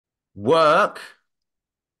Work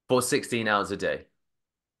for 16 hours a day.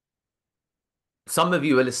 Some of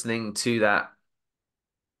you are listening to that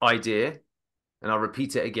idea, and I'll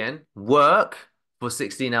repeat it again. Work for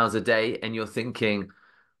 16 hours a day, and you're thinking,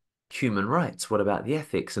 human rights, what about the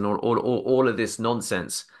ethics and all of this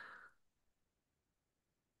nonsense?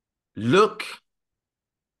 Look,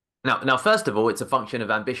 now, first of all, it's a function of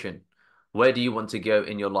ambition. Where do you want to go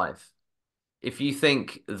in your life? If you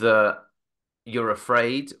think that you're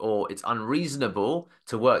afraid or it's unreasonable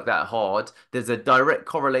to work that hard, there's a direct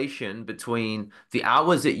correlation between the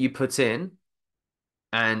hours that you put in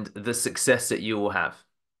and the success that you will have.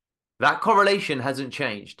 That correlation hasn't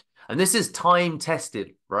changed. And this is time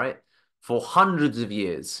tested, right? For hundreds of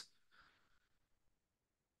years.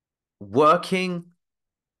 Working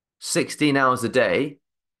 16 hours a day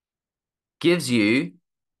gives you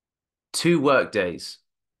two work days.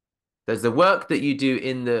 There's the work that you do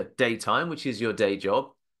in the daytime, which is your day job,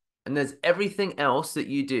 and there's everything else that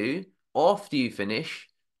you do after you finish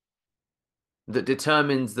that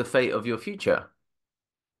determines the fate of your future.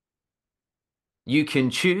 You can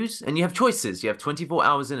choose, and you have choices. You have 24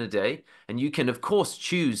 hours in a day, and you can, of course,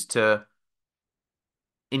 choose to,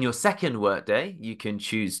 in your second work day, you can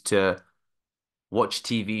choose to watch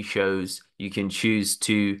TV shows. You can choose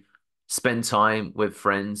to spend time with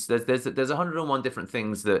friends. There's 101 different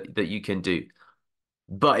things that you can do.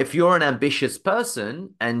 But if you're an ambitious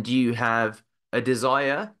person and you have a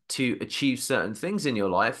desire to achieve certain things in your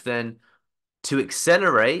life, then to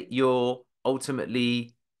accelerate your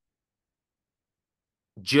ultimately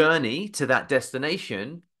journey to that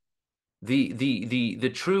destination,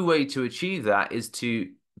 the true way to achieve that is to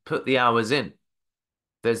put the hours in.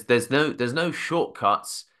 There's no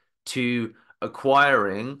shortcuts to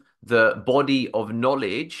acquiring the body of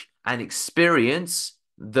knowledge and experience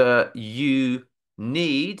that you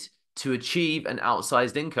need to achieve an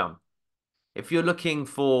outsized income. If you're looking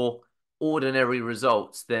for ordinary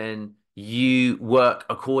results, then you work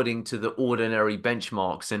according to the ordinary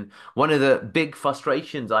benchmarks. And one of the big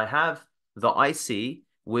frustrations I have that I see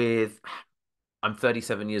with, I'm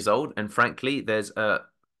 37 years old, and frankly, there's a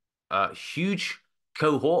huge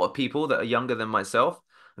cohort of people that are younger than myself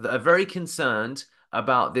that are very concerned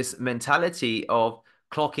about this mentality of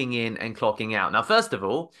clocking in and clocking out. Now, first of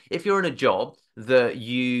all, if you're in a job that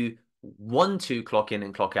you want to clock in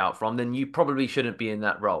and clock out from, then you probably shouldn't be in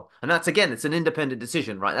that role. And that's again, it's an independent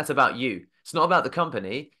decision, right? That's about you. It's not about the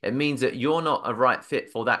company. It means that you're not a right fit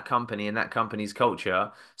for that company and that company's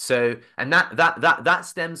culture. So, and that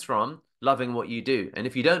stems from loving what you do. And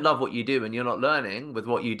if you don't love what you do and you're not learning with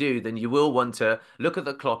what you do, then you will want to look at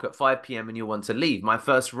the clock at 5 p.m. and you'll want to leave. My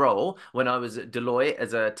first role when I was at Deloitte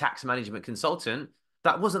as a tax management consultant,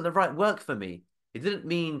 that wasn't the right work for me. It didn't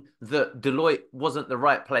mean that Deloitte wasn't the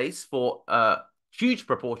right place for a huge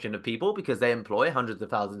proportion of people because they employ hundreds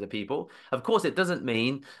of thousands of people. Of course, it doesn't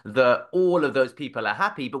mean that all of those people are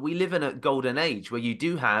happy, but we live in a golden age where you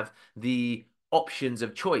do have the options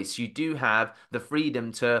of choice. You do have the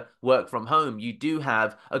freedom to work from home. You do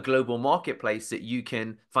have a global marketplace that you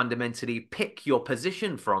can fundamentally pick your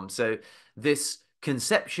position from. So this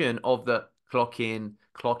conception of the clock in,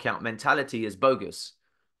 clock out mentality is bogus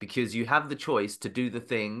because you have the choice to do the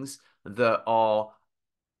things that are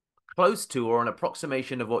close to or an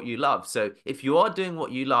approximation of what you love. So if you are doing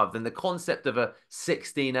what you love, then the concept of a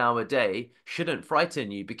 16-hour day shouldn't frighten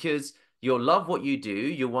you because you'll love what you do.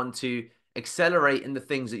 You want to accelerate in the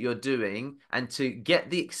things that you're doing and to get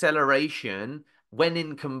the acceleration when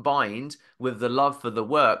in combined with the love for the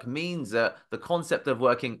work means that the concept of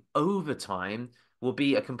working overtime will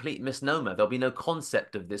be a complete misnomer. There'll be no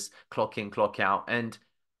concept of this clock in, clock out. And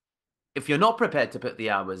if you're not prepared to put the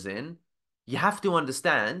hours in, you have to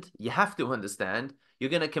understand you're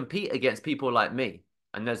going to compete against people like me.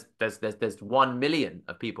 And there's 1 million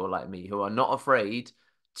of people like me who are not afraid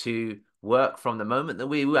to work from the moment that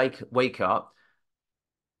we wake up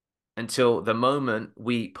until the moment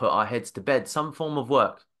we put our heads to bed, some form of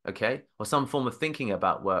work, okay? Or some form of thinking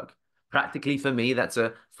about work. Practically for me, that's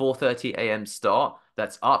a 4:30 a.m. start.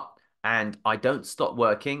 That's up and I don't stop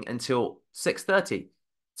working until 6:30.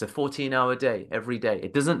 It's a 14-hour day every day.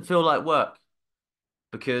 It doesn't feel like work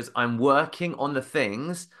because I'm working on the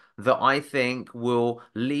things that I think will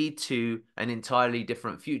lead to an entirely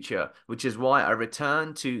different future, which is why I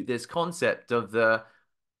return to this concept of the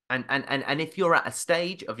and if you're at a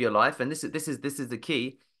stage of your life, and this is the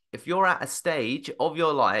key, if you're at a stage of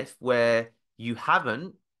your life where you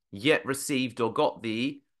haven't yet received or got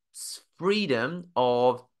the freedom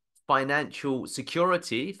of financial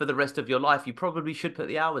security for the rest of your life, you probably should put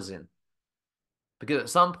the hours in. Because at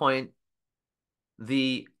some point,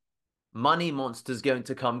 the money monster's going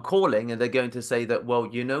to come calling and they're going to say that, well,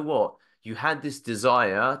 you know what? You had this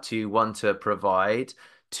desire to want to provide,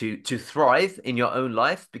 to thrive in your own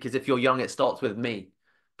life, because if you're young, it starts with me,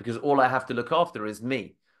 because all I have to look after is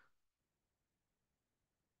me.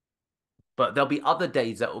 But there'll be other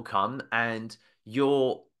days that will come, and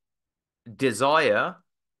your desire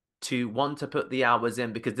to want to put the hours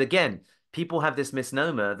in, because again, people have this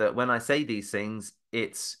misnomer that when I say these things,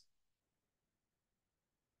 it's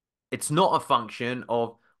not a function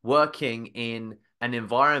of working in an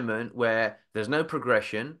environment where there's no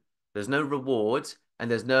progression, there's no rewards, and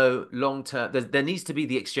there's no long term. There needs to be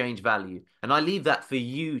the exchange value. And I leave that for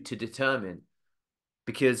you to determine,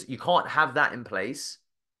 because you can't have that in place.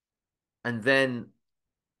 And then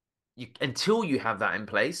until you have that in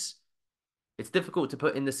place, it's difficult to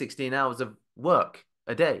put in the 16 hours of work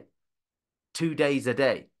a day, 2 days a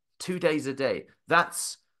day, 2 days a day.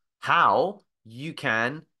 That's how you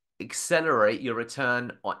can accelerate your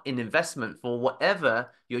return in investment for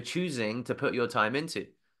whatever you're choosing to put your time into,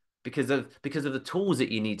 because of the tools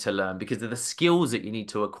that you need to learn, because of the skills that you need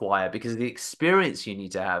to acquire, because of the experience you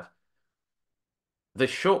need to have. The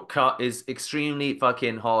shortcut is extremely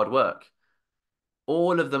fucking hard work.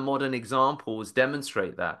 All of the modern examples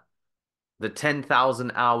demonstrate that. The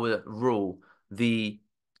 10,000 hour rule, the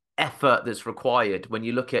effort that's required when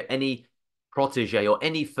you look at any protege or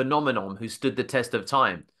any phenomenon who stood the test of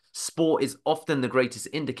time. Sport is often the greatest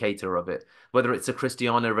indicator of it, whether it's a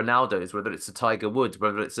Cristiano Ronaldo's, whether it's a Tiger Woods,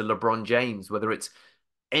 whether it's a LeBron James, whether it's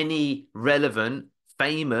any relevant,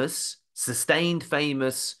 famous, sustained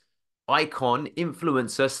famous icon,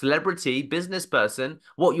 influencer, celebrity, business person.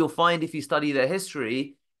 What you'll find if you study their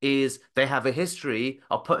history is they have a history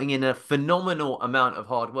of putting in a phenomenal amount of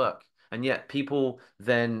hard work. And yet people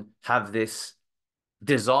then have this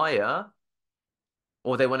desire,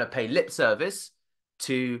 or they want to pay lip service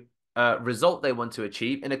to a result they want to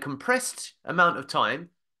achieve in a compressed amount of time,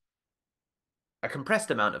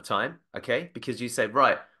 okay? Because you say,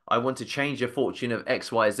 right, I want to change a fortune of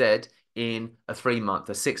XYZ in a 3 month,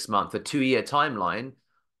 a 6 month, a 2 year timeline,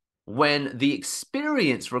 when the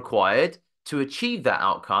experience required to achieve that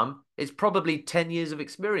outcome is probably 10 years of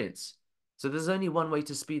experience. So there's only one way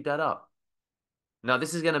to speed that up. Now,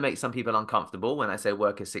 this is going to make some people uncomfortable when I say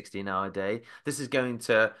work a 16-hour day. This is going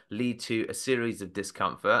to lead to a series of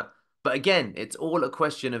discomfort. But again, it's all a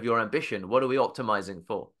question of your ambition. What are we optimizing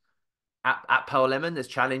for? At Pearl Lemon, there's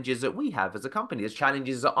challenges that we have as a company. There's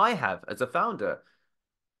challenges that I have as a founder.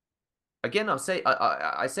 Again, I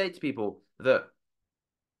say to people that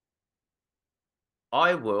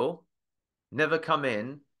I will never come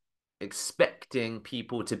in expecting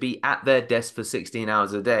people to be at their desk for 16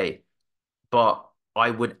 hours a day. But I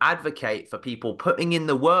would advocate for people putting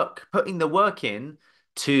the work in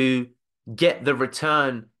to get the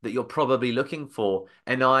return that you're probably looking for.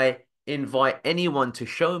 And I invite anyone to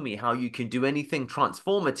show me how you can do anything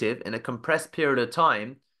transformative in a compressed period of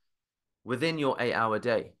time within your 8 hour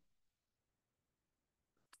day.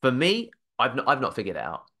 For me, I've not figured it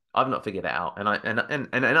out. I've not figured it out. And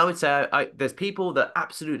I would say there's people that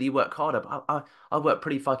absolutely work harder, but I work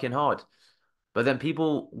pretty fucking hard. But then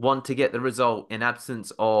people want to get the result in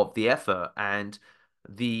absence of the effort, and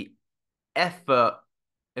the effort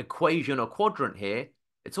equation or quadrant here,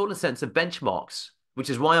 it's all a sense of benchmarks, which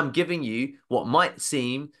is why I'm giving you what might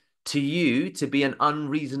seem to you to be an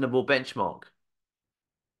unreasonable benchmark.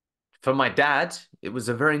 For my dad, it was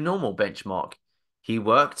a very normal benchmark. He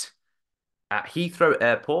worked at Heathrow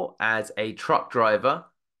Airport as a truck driver,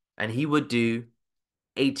 and he would do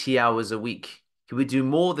 80 hours a week. He would do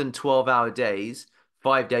more than 12-hour days,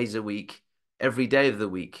 5 days a week, every day of the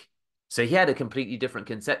week. So he had a completely different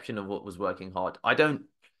conception of what was working hard. I don't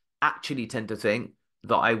actually tend to think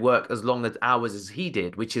that I work as long as hours as he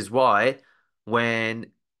did, which is why when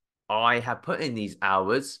I have put in these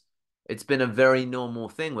hours, it's been a very normal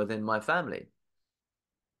thing within my family.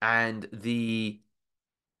 And the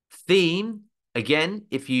theme, again,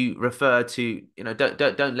 if you refer to,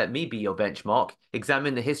 don't let me be your benchmark.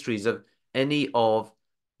 Examine the histories of any of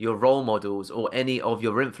your role models or any of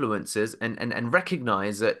your influencers, and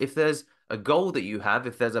recognize that if there's a goal that you have,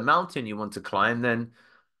 if there's a mountain you want to climb, then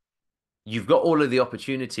you've got all of the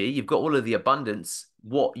opportunity, you've got all of the abundance.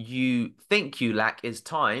 What you think you lack is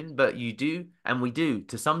time, but you do, and we do,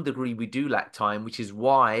 to some degree, we do lack time, which is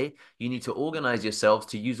why you need to organize yourselves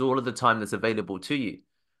to use all of the time that's available to you.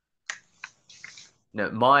 No,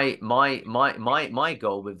 my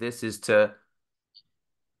goal with this is to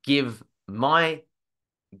give my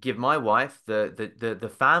give my wife,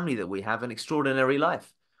 the family that we have, an extraordinary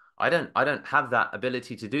life. I don't have that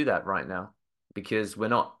ability to do that right now, because we're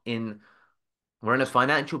not in We're in a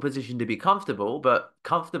financial position to be comfortable, but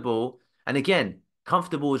comfortable, and again,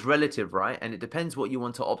 comfortable is relative, right? And it depends what you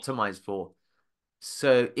want to optimize for.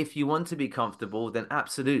 So if you want to be comfortable, then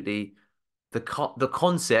absolutely the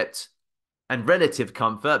concept and relative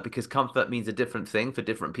comfort, because comfort means a different thing for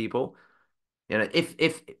different people. You know,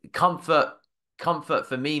 if comfort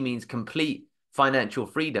for me means complete financial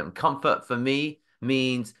freedom. Comfort for me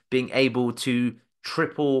means being able to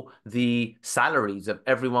triple the salaries of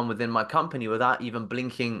everyone within my company without even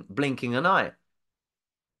blinking an eye.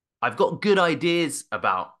 I've got good ideas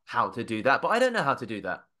about how to do that, but I don't know how to do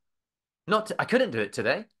that. I couldn't do it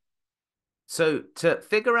today. So to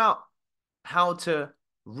figure out how to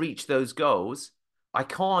reach those goals, I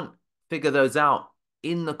can't figure those out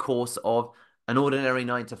in the course of an ordinary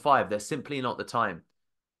 9 to 5. There's simply not the time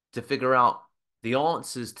to figure out the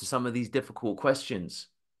answers to some of these difficult questions.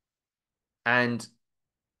 And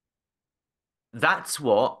that's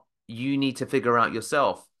what you need to figure out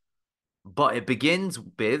yourself. But it begins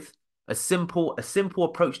with a simple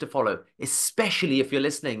approach to follow, especially if you're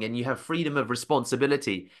listening and you have freedom of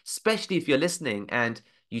responsibility, especially if you're listening and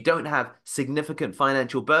you don't have significant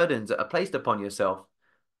financial burdens that are placed upon yourself.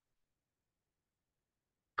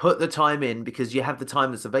 Put the time in because you have the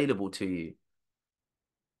time that's available to you.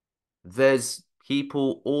 There's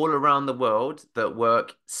people all around the world that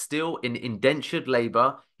work still in indentured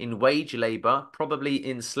labor, in wage labor, probably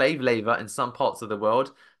in slave labor in some parts of the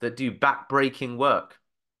world that do backbreaking work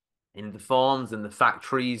in the farms and the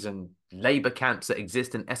factories and labor camps that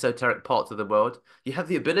exist in esoteric parts of the world. You have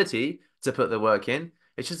the ability to put the work in.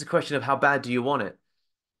 It's just a question of how bad do you want it.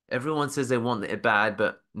 Everyone says they want it bad,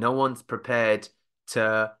 but no one's prepared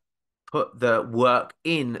to put the work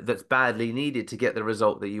in that's badly needed to get the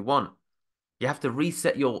result that you want. You have to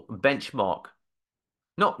reset your benchmark.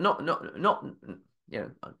 Not,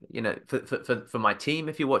 for my team,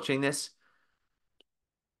 if you're watching this,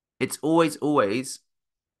 it's always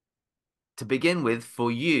to begin with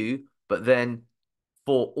for you, but then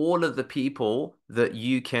for all of the people that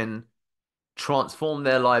you can transform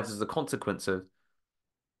their lives as a consequence of.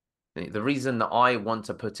 The reason that I want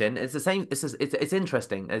to put in is the same. It's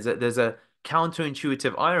interesting. There's a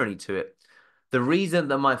counterintuitive irony to it. The reason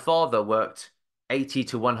that my father worked 80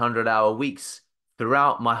 to 100-hour weeks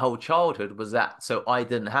throughout my whole childhood was that so I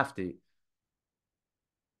didn't have to.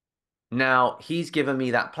 Now he's given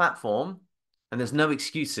me that platform, and there's no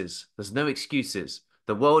excuses. There's no excuses.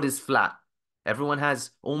 The world is flat.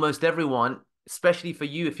 Almost everyone, especially for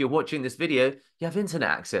you, if you're watching this video, you have internet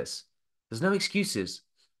access. There's no excuses.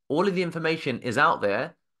 All of the information is out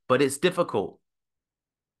there, but it's difficult.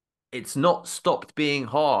 It's not stopped being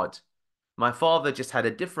hard. My father just had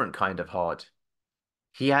a different kind of hard.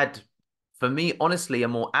 He had, for me, honestly, a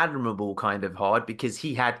more admirable kind of hard because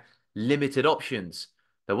he had limited options.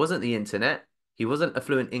 There wasn't the internet. He wasn't a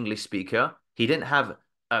fluent English speaker. He didn't have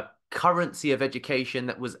a currency of education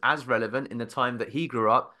that was as relevant in the time that he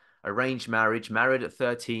grew up. Arranged marriage, married at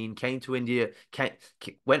 13, came to India,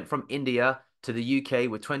 went from India to the UK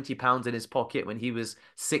with £20 in his pocket when he was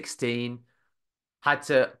 16, had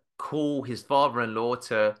to call his father-in-law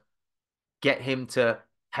to get him to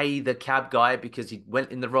pay the cab guy because he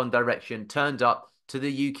went in the wrong direction, turned up to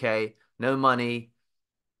the UK, no money,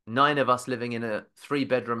 9 of us living in a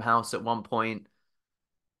 3-bedroom house at one point.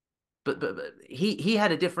 But he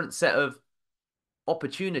had a different set of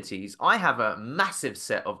opportunities. I have a massive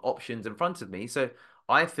set of options in front of me. So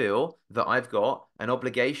I feel that I've got an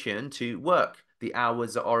obligation to work the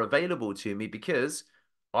hours that are available to me because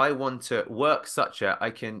I want to work such that I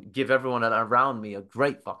can give everyone around me a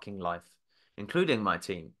great fucking life, including my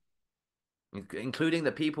team, including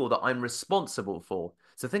the people that I'm responsible for.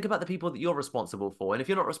 So think about the people that you're responsible for. And if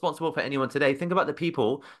you're not responsible for anyone today, think about the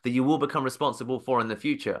people that you will become responsible for in the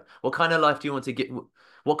future. What kind of life do you want to get?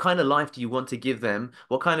 What kind of life do you want to give them?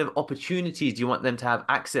 What kind of opportunities do you want them to have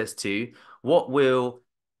access to? What will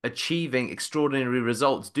achieving extraordinary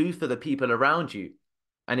results do for the people around you?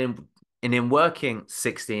 And in working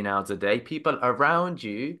 16 hours a day, people around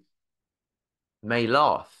you may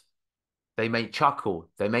laugh. They may chuckle.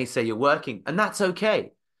 They may say you're working, and that's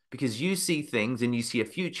okay because you see things and you see a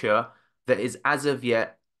future that is as of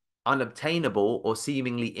yet unobtainable or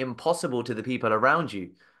seemingly impossible to the people around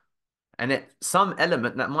you. And some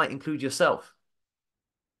element that might include yourself.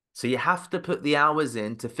 So you have to put the hours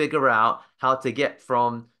in to figure out how to get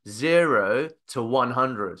from 0 to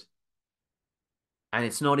 100. And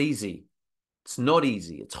it's not easy. It's not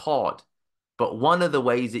easy. It's hard. But one of the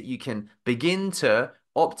ways that you can begin to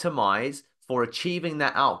optimize for achieving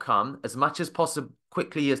that outcome as much as possible,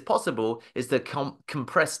 quickly as possible, is the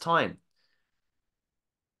compress time.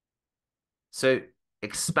 So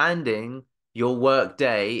expanding your work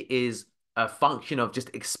day is a function of just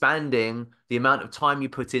expanding the amount of time you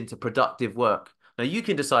put into productive work. Now, you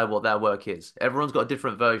can decide what that work is. Everyone's got a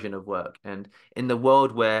different version of work. And in the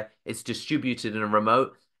world where it's distributed and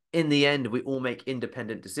remote, in the end, we all make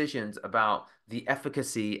independent decisions about the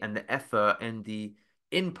efficacy and the effort and the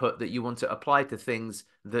input that you want to apply to things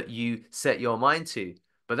that you set your mind to.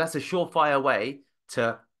 But that's a surefire way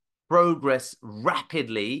to progress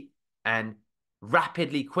rapidly and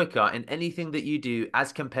rapidly quicker in anything that you do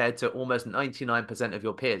as compared to almost 99% of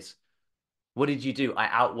your peers. What did you do? I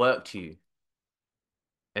outworked you.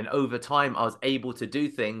 And over time, I was able to do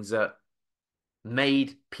things that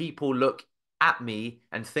made people look at me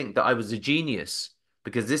and think that I was a genius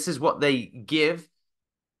because this is what they give,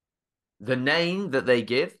 the name that they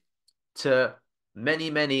give to many,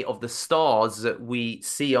 many of the stars that we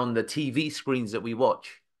see on the TV screens that we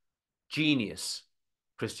watch. Genius.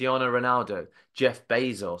 Cristiano Ronaldo, Jeff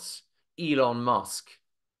Bezos, Elon Musk,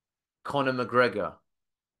 Conor McGregor.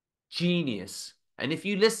 Genius. And if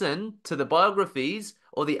you listen to the biographies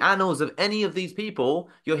or the annals of any of these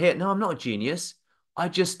people, you'll hear, no, I'm not a genius. I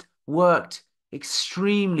just worked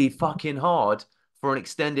extremely fucking hard for an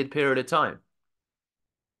extended period of time.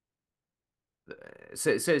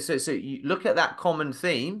 So you look at that common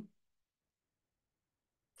theme,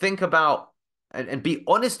 think about and be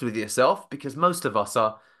honest with yourself because most of us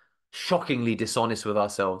are shockingly dishonest with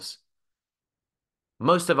ourselves.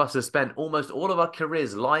 Most of us have spent almost all of our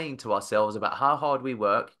careers lying to ourselves about how hard we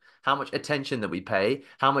work, how much attention that we pay,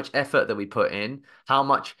 how much effort that we put in, how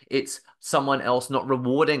much it's someone else not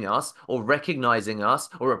rewarding us or recognizing us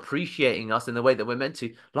or appreciating us in the way that we're meant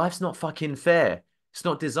to. Life's not fucking fair. It's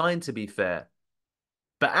not designed to be fair.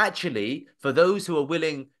 But actually, for those who are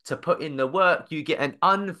willing to put in the work, you get an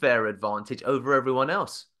unfair advantage over everyone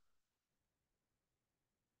else.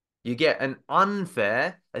 You get an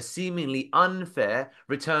unfair, a seemingly unfair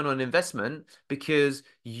return on investment because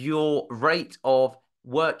your rate of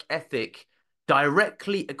work ethic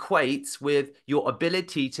directly equates with your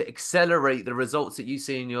ability to accelerate the results that you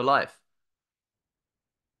see in your life.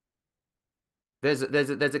 There's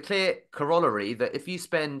a clear corollary that if you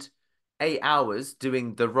spend 8 hours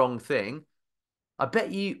doing the wrong thing, I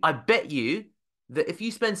bet you that if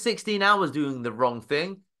you spend 16 hours doing the wrong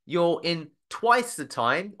thing, you're in twice the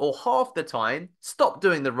time or half the time, stop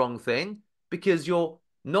doing the wrong thing because your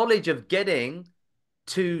knowledge of getting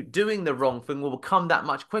to doing the wrong thing will come that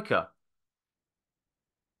much quicker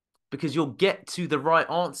because you'll get to the right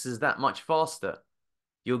answers that much faster.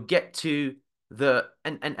 You'll get to the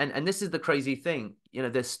and this is the crazy thing. You know,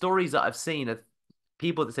 there's stories that I've seen of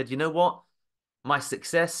people that said, you know what? My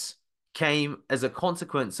success came as a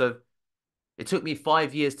consequence of it took me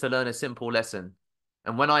 5 years to learn a simple lesson.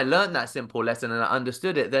 And when I learned that simple lesson and I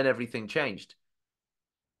understood it, then everything changed.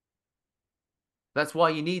 That's why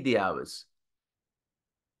you need the hours.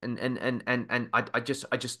 And I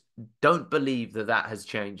just don't believe that that has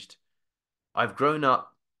changed. I've grown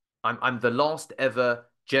up. I'm the last ever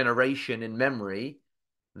generation in memory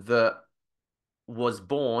that was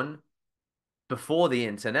born before the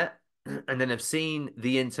internet and then have seen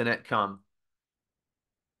the internet come.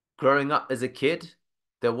 Growing up as a kid,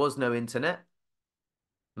 there was no internet.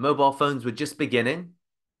 Mobile phones were just beginning.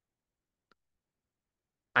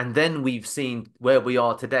 And then we've seen where we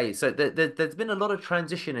are today. So there's been a lot of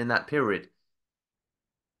transition in that period.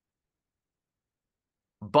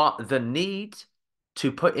 But the need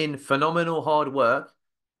to put in phenomenal hard work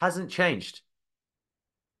hasn't changed.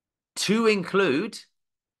 To include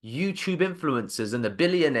YouTube influencers and the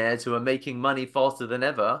billionaires who are making money faster than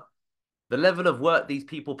ever, the level of work these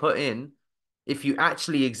people put in, if you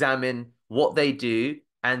actually examine what they do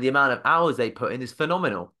and the amount of hours they put in, is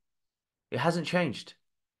phenomenal. It hasn't changed.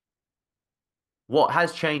 What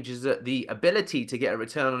has changed is that the ability to get a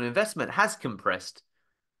return on investment has compressed,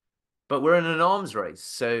 but we're in an arms race.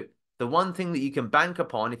 So the one thing that you can bank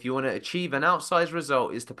upon if you want to achieve an outsized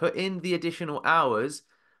result is to put in the additional hours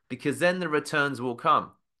because then the returns will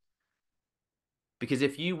come. Because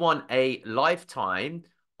if you want a lifetime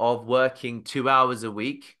of working 2 hours a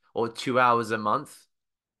week or 2 hours a month,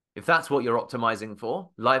 if that's what you're optimizing for,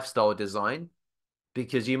 lifestyle design,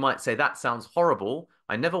 because you might say, that sounds horrible.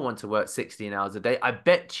 I never want to work 16 hours a day. I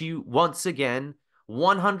bet you once again,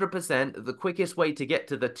 100% the quickest way to get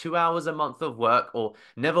to the 2 hours a month of work or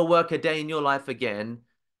never work a day in your life again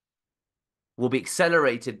will be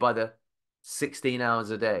accelerated by the 16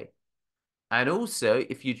 hours a day. And also,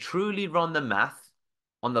 if you truly run the math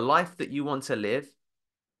on the life that you want to live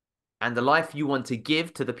and the life you want to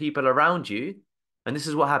give to the people around you, and this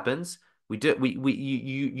is what happens,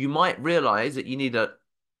 you might realize that you need a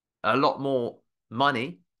lot more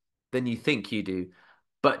money than you think you do.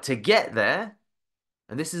 But to get there,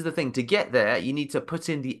 and this is the thing, to get there, you need to put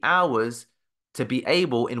in the hours to be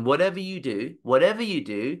able, in whatever you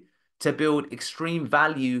do, to build extreme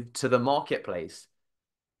value to the marketplace,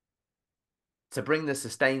 to bring the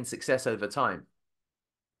sustained success over time.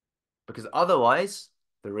 Because otherwise,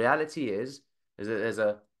 the reality is that there's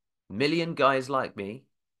a million guys like me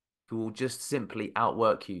who will just simply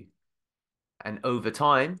outwork you and over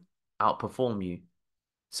time outperform you.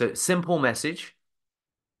 So, simple message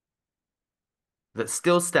that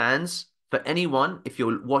still stands for anyone if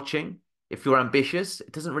you're watching, if you're ambitious,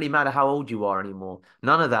 it doesn't really matter how old you are anymore.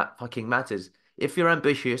 None of that fucking matters. If you're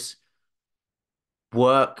ambitious,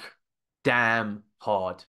 work damn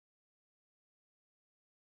hard.